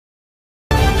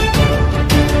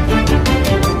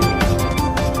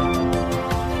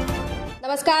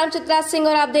नमस्कार, चित्राज सिंह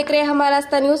और आप देख रहे हैं हमारा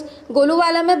आस्था न्यूज।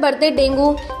 गोलूवाला में बढ़ते डेंगू,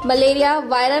 मलेरिया,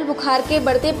 वायरल बुखार के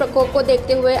बढ़ते प्रकोप को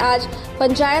देखते हुए आज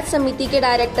पंचायत समिति के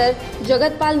डायरेक्टर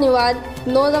जगतपाल निवाद,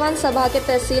 नौजवान सभा के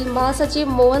तहसील महासचिव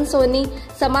मोहन सोनी,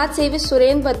 समाज सेवी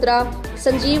सुरेंद्र बत्रा,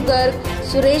 संजीव गर्ग,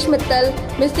 सुरेश मित्तल,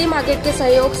 मिस्त्री मार्केट के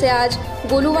सहयोग से आज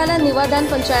गोलूवाला निवादान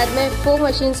पंचायत में फोग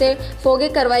मशीन से फोगे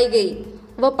करवाई गई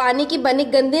व पानी की बनी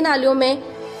गंदी नालियों में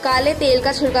काले तेल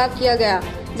का छिड़काव किया गया,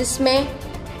 जिसमें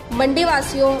मंडी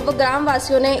वासियों व ग्राम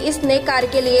वासियों ने इस नेक कार्य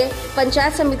के लिए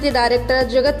पंचायत समिति डायरेक्टर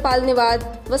जगतपाल निवाद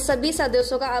व सभी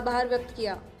सदस्यों का आभार व्यक्त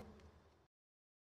किया।